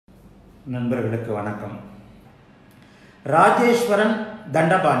நண்பர்களுக்கு வணக்கம். ராஜேஸ்வரன்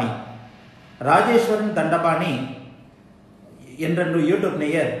தண்டபாணி என்ற யூடியூப்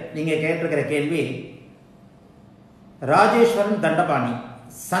நேயர் நீங்கள் கேட்டிருக்கிற கேள்வி, ராஜேஸ்வரன் தண்டபாணி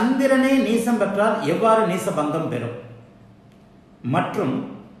சந்திரனே நீசம் பெற்றால் எவ்வாறு நீச பங்கம் பெறும் மற்றும்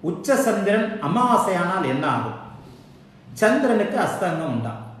உச்ச சந்திரன் அமாவாசையானால் என்ன ஆகும், சந்திரனுக்கு அஸ்தங்கம்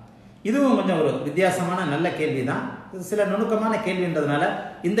உண்டா? இதுவும் கொஞ்சம் ஒரு வித்தியாசமான நல்ல கேள்வி தான். சில நுணுக்கமான கேள்வின்றதுனால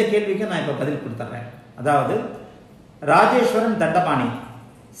இந்த கேள்விக்கு நான் இப்போ பதில் கொடுத்துட்றேன். அதாவது, ராஜேஸ்வரன் தண்டபாணி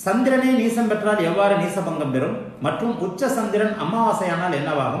சந்திரனே நீசம் பெற்றால் எவ்வாறு நீசபங்கம் பெறும் மற்றும் உச்ச சந்திரன் அமாவாசையானால்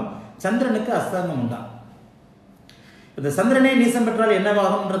என்னவாகும், சந்திரனுக்கு அஸ்தங்கம் உண்டா? இந்த சந்திரனே நீசம் பெற்றால்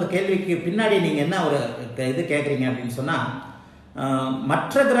என்னவாகும்ன்றது கேள்விக்கு பின்னாடி நீங்கள் என்ன ஒரு இது கேட்குறீங்க அப்படின்னு சொன்னால்,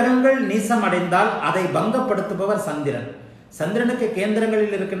 மற்ற கிரகங்கள் நீசம் அடைந்தால் அதை பங்கப்படுத்துபவர் சந்திரன். சந்திரனுக்கு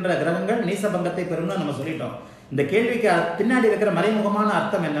கேந்திரங்களில் இருக்கின்ற கிரகங்கள் நீசபங்கத்தை பெறும்னு நம்ம சொல்லிட்டோம். இந்த கேள்விக்கு பின்னாடி இருக்கிற மறைமுகமான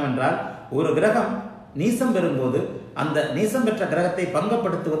அர்த்தம் என்னவென்றால், ஒரு கிரகம் நீசம் பெறும்போது அந்த நீசம் பெற்ற கிரகத்தை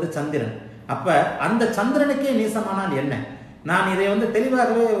பங்கப்படுத்துவது சந்திரன். அப்ப அந்த சந்திரனுக்கே நீசமானால் என்ன? நான் இதை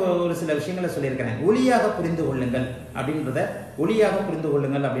தெளிவாகவே ஒரு சில விஷயங்களை சொல்லியிருக்கிறேன். ஒளியாக புரிந்து கொள்ளுங்கள்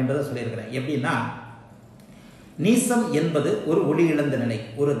அப்படின்றத சொல்லியிருக்கிறேன். எப்படின்னா, நீசம் என்பது ஒரு ஒளி இழந்த நிலை.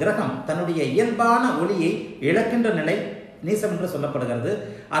 ஒரு கிரகம் தன்னுடைய இயல்பான ஒளியை இழக்கின்ற நிலை நீசம் என்று சொல்லப்படுகிறது.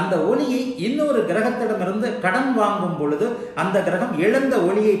 அந்த ஒளியை இன்னொரு கிரகத்திடமிருந்து கடன் வாங்கும் பொழுது அந்த கிரகம் இழந்த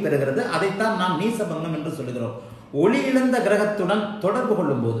ஒளியை பெறுகிறது. அதைத்தான் நாம் நீசபங்கம் என்று சொல்லுகிறோம். ஒளி இழந்த கிரகத்துடன் தொடர்பு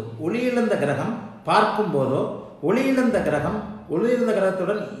கொள்ளும் போது, ஒளி இழந்த கிரகம் பார்க்கும் போதோ, ஒளி இழந்த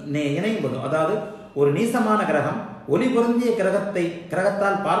கிரகத்துடன் இணையும் போதோ, அதாவது ஒரு நீசமான கிரகம் ஒளி பொருந்திய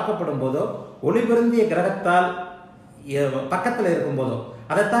கிரகத்தால் பார்க்கப்படும் போதோ, ஒளி பொருந்திய கிரகத்தால் பக்கத்தில் இருக்கும் போதோ,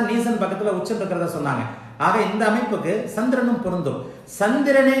 அதைத்தான் நீசன் பக்கத்தில் உச்சம் இருக்கிறத சொன்னாங்க. ஆக இந்த அமைப்புக்கு சந்திரனும் பொருந்தும்.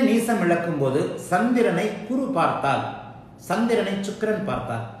 சந்திரனே நீசம் இழக்கும் போது சந்திரனை குரு பார்த்தால், சந்திரனை சுக்கிரன்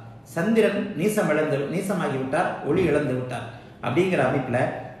பார்த்தால், சந்திரன் நீசமாகிவிட்டார், ஒளி இழந்து விட்டார். அப்படிங்கிற அமைப்புல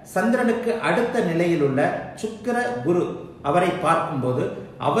சந்திரனுக்கு அடுத்த நிலையில் உள்ள சுக்கிர குரு அவரை பார்க்கும்போது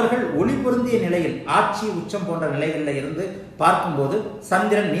அவர்கள் ஒளி பொருந்திய நிலையில், ஆட்சி உச்சம் போன்ற நிலைகளில் இருந்து பார்க்கும்போது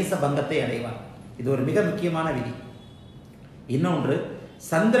சந்திரன் நீச பங்கத்தை அடைவார். இது ஒரு மிக முக்கியமான விதி. இன்னொன்று,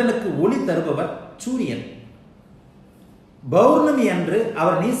 சந்திரனுக்கு ஒளி தருபவர் சூரியன். பௌர்ணமி அன்று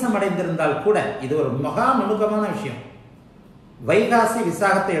அவர் நீசமடைந்திருந்தால் கூட, இது ஒரு மகா நுணுக்கமான விஷயம். வைகாசி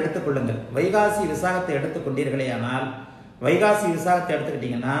விசாகத்தை எடுத்துக்கொள்ளுங்கள். வைகாசி விசாகத்தை எடுத்துக்கொண்டீர்களே ஆனால், வைகாசி விசாகத்தை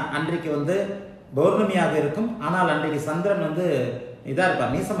எடுத்துக்கிட்டீங்கன்னா அன்றைக்கு பௌர்ணமியாக இருக்கும். ஆனால் அன்றைக்கு சந்திரன் இதா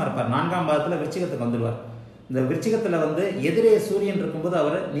இருப்பார், நீசமா இருப்பார். 4ஆம் பாதத்துல விருச்சிகத்துக்கு வந்துடுவார். இந்த விருச்சிகத்துல எதிரே சூரியன் இருக்கும்போது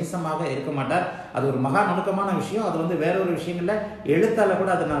அவர் நீசமாக இருக்க மாட்டார். அது ஒரு மகா நுணுக்கமான விஷயம். அது வேறொரு விஷயங்கள்ல எழுத்தால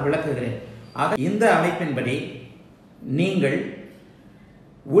கூட அதை நான் விளக்குகிறேன். ஆக இந்த அமைப்பின்படி நீங்கள்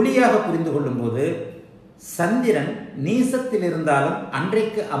ஒளியாக புரிந்து கொள்ளும் போது, சந்திரன் நீசத்தில் இருந்தாலும்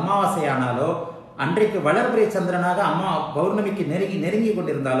அன்றைக்கு அமாவாசையானாலோ, அன்றைக்கு வளர்பிறை சந்திரனாக பௌர்ணமிக்கு நெருங்கி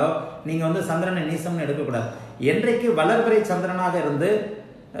கொண்டிருந்தாலோ நீங்க சந்திரனை நீசம்னு எடுக்கக்கூடாது. என்றைக்கு வளர்பிறை சந்திரனாக இருந்து,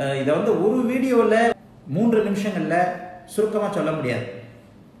 இதை ஒரு வீடியோல 3 நிமிஷங்கள்ல சுருக்கமா சொல்ல முடியாது.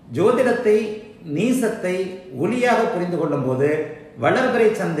 ஜோதிடத்தை, நீசத்தை ஒளியாக புரிந்து கொள்ளும் போது, வளர்பிறை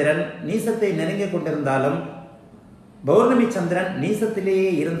சந்திரன் நீசத்தை நெருங்கி கொண்டிருந்தாலும், பௌர்ணமி சந்திரன் நீசத்திலேயே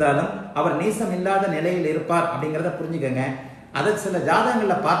இருந்தாலும் அவர் நீசம் இல்லாத நிலையில் இருப்பார் அப்படிங்கிறத புரிஞ்சுக்கங்க. அதை சில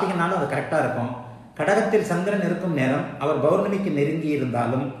ஜாதகங்கள்ல பார்த்தீங்கன்னாலும் அது கரெக்டா இருக்கும். கடகத்தில் சந்திரன் இருக்கும் நேரம் அவர் பௌர்ணமிக்கு நெருங்கி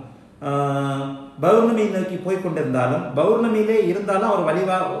இருந்தாலும், பௌர்ணமி நோக்கி போய்கொண்டிருந்தாலும், பௌர்ணமியிலே இருந்தாலும்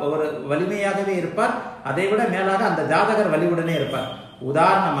அவர் வலிமையாகவே இருப்பார். அதை விட மேலாக அந்த ஜாதகர் வலிவுடனே இருப்பார்.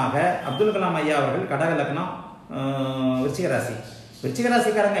 உதாரணமாக அப்துல் கலாம் ஐயா அவர்கள் கடக லக்னம்,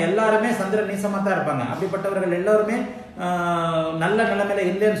 விருச்சிகராசிக்காரங்க எல்லாருமே சந்திரன் நீசமா தான் இருப்பாங்க. அப்படிப்பட்டவர்கள் எல்லாருமே நல்ல நிலைமையில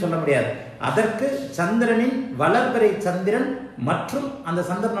இல்லைன்னு சொல்ல முடியாது. அதற்கு சந்திரனின் வளர்பிறை சந்திரன் மற்றும் அந்த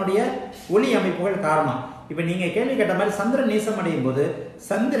சந்திரனுடைய ஒளி அமைப்புகள் காரணம். இப்ப நீங்க கேள்வி கேட்ட மாதிரி, சந்திரன் நீசம் அடையும் போது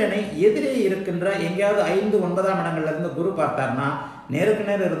சந்திரனை எதிரே இருக்கின்ற எங்கேயாவது 5, 9ஆம் இடங்கள்ல இருந்து குரு பார்த்தார்னா, நேருக்கு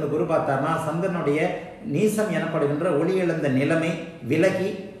நேரம் இருந்து குரு பார்த்தார்னா, சந்திரனுடைய நீசம் எனப்படுகின்ற ஒளி இழந்த நிலைமை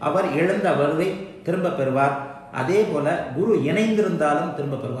விலகி அவர் இழந்த வலுவை திரும்ப பெறுவார். அதே போல குரு இணைந்திருந்தாலும்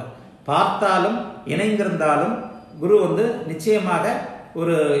திரும்ப பெறுவார். பார்த்தாலும் இணைந்திருந்தாலும் குரு நிச்சயமாக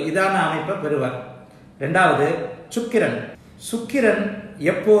ஒரு இதான அமைப்பை பெறுவார். 2வது, சுக்கிரன்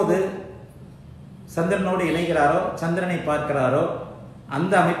எப்போது சந்திரனோடு இணைகிறாரோ, சந்திரனை பார்க்கிறாரோ,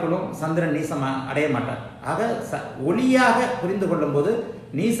 அந்த அமைப்பிலும் சந்திரன் நீசம் அடைய மாட்டார். ஆக ஒளியாக புரிந்து கொள்ளும் போது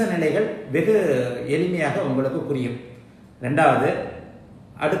நீச நிலைகள் வெகு எளிமையாக உங்களுக்கு புரியும். 2வது,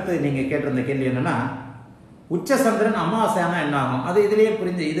 அடுத்து நீங்க கேட்டிருந்த கேள்வி என்னன்னா, உச்ச சந்திரன் அமாவாசையானா என்ன ஆகும்? அது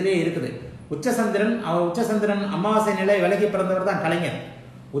இதுலயே இருக்குது. உச்ச சந்திரன் அமாவாசை நிலை விலகி பிறந்தவர் தான் கலைஞர்.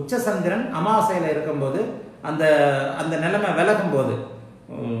 உச்ச சந்திரன் அமாவாசையில இருக்கும்போது அந்த நிலைமை விலகும் போது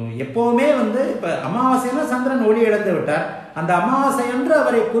எப்பவுமே வந்து இப்ப அமாவாசைனா சந்திரன் ஒளி இழந்து விட்டார். அந்த அமாவாசை என்று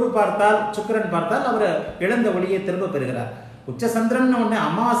அவரை குரு பார்த்தால், சுக்கிரன் பார்த்தால் அவர் இழந்த ஒளியை திரும்ப பெறுகிறார். உச்ச சந்திரன் ஒண்ணு,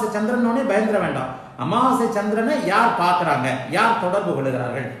 அமாவாசை சந்திரன் ஒண்ணே பயந்துட வேண்டாம். அமாவாசை சந்திரனை யார் பார்க்கறாங்க, யார் தொடர்பு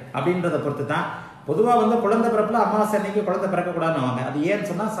கொள்கிறார்கள் அப்படின்றத பொறுத்து தான். பொதுவா வந்து குழந்தை பிறப்புல அமாவாசை அன்னைக்கு குழந்தை பிறக்கக்கூடாதுன்னு. அது ஏன்னு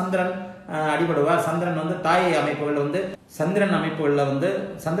சொன்னா சந்திரன் அடிபடுவார். சந்திரன் வந்து தாய் அமைப்புகள் வந்து சந்திரன் அமைப்புகளில் வந்து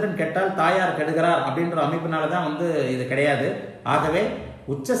சந்திரன் கெட்டால் தாயார் கெடுகிறார் அப்படின்ற அமைப்பினால தான் வந்து இது கிடையாது. ஆகவே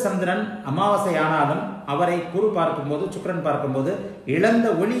உச்ச சந்திரன் அமாவாசை ஆனாலும் அவரை குரு பார்க்கும்போது, சுக்கிரன் பார்க்கும்போது இழந்த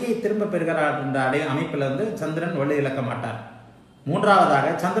ஒளியை திரும்ப பெறுகிறார் என்ற அமைப்பில் வந்து சந்திரன் ஒளி இழக்க மாட்டார். மூன்றாவதாக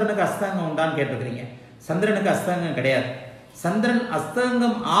சந்திரனுக்கு அஸ்தங்கம் உண்டான்னு கேட்டுக்கிறீங்க. சந்திரனுக்கு அஸ்தங்கம் கிடையாது. சந்திரன்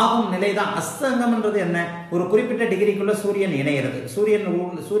அஸ்தங்கம் ஆகும் நிலை தான். அஸ்தங்கம்ன்றது என்ன? ஒரு குறிப்பிட்ட டிகிரிக்குள்ள சூரியன் இணையிறது,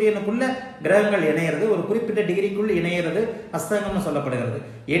 சூரியனுக்குள்ள கிரகங்கள் இணையிறது, ஒரு குறிப்பிட்ட டிகிரிக்குள் இணையிறது அஸ்தங்கம்னு சொல்லப்படுகிறது.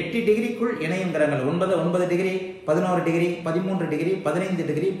 8 டிகிரிக்குள் இணையும் கிரகங்கள் 9 degree, 11 degree, 13 degree, 15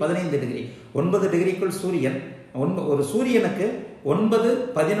 degree, 15 degree, 9 டிகிரிக்குள் சூரியன். ஒரு சூரியனுக்கு 9,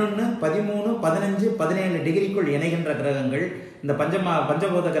 11, 13, 15, 17 டிகிரிக்குள் இணைகின்ற கிரகங்கள் இந்த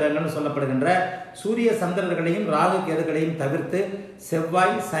பஞ்சபூத கிரகங்கள் சொல்லப்படுகின்ற சூரிய சந்திரர்களையும் ராகு கேதுகளையும் தவிர்த்து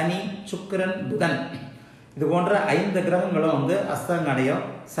செவ்வாய், சனி, சுக்கிரன், புதன் இது போன்ற 5 கிரகங்களும் வந்து அஸ்தங்கம் அடையும்.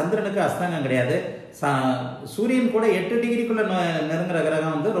 சந்திரனுக்கு அஸ்தங்கம் கிடையாது. சூரியன் கூட 8 டிகிரிக்குள்ள நெருங்குற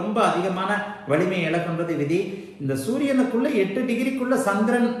கிரகம் வந்து ரொம்ப அதிகமான வலிமை இழக்கின்றது விதி. இந்த சூரியனுக்குள்ள 8 டிகிரிக்குள்ள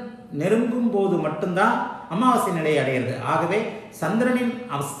சந்திரன் நெருங்கும் போது மட்டும்தான் அமாவாசை நிலையை அடைகிறது. ஆகவே சந்திரனின்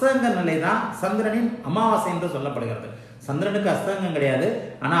அஸ்தங்க நிலை தான் சந்திரனின் அமாவாசை என்று சொல்லப்படுகிறது. சந்திரனுக்கு அஸ்தங்கம் கிடையாது.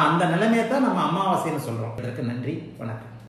 ஆனா அந்த நிலைமையை தான் நம்ம அமாவாசைன்னு சொல்றோம். இதற்கு நன்றி, வணக்கம்.